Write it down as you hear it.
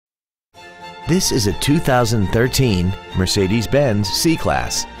This is a 2013 Mercedes-Benz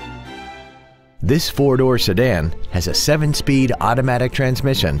C-Class. This four-door sedan has a 7-speed automatic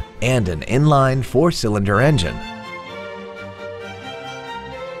transmission and an inline 4-cylinder engine.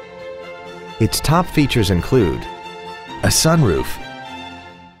 Its top features include a sunroof,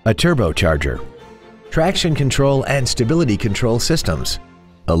 a turbocharger, traction control and stability control systems,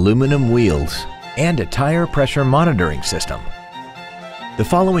 aluminum wheels, and a tire pressure monitoring system. The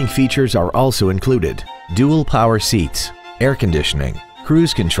following features are also included: dual power seats, air conditioning,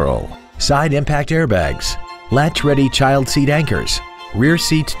 cruise control, side impact airbags, latch-ready child seat anchors, rear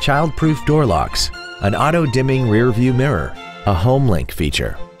seat child-proof door locks, an auto-dimming rear view mirror, a home link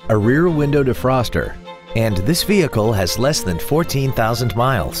feature, a rear window defroster, and this vehicle has less than 14,000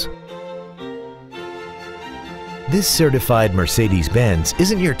 miles. This certified Mercedes-Benz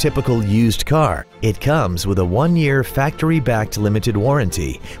isn't your typical used car. It comes with a 1-year factory-backed limited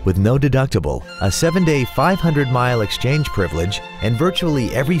warranty with no deductible, a 7-day 500-mile exchange privilege, and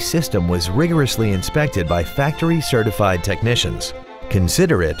virtually every system was rigorously inspected by factory-certified technicians.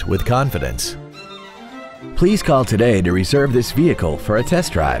 Consider it with confidence. Please call today to reserve this vehicle for a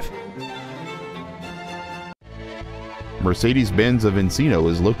test drive. Mercedes-Benz of Encino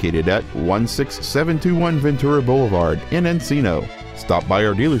is located at 16721 Ventura Boulevard in Encino. Stop by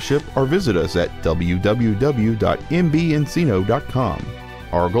our dealership or visit us at www.mbencino.com.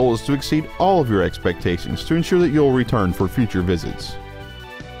 Our goal is to exceed all of your expectations to ensure that you'll return for future visits.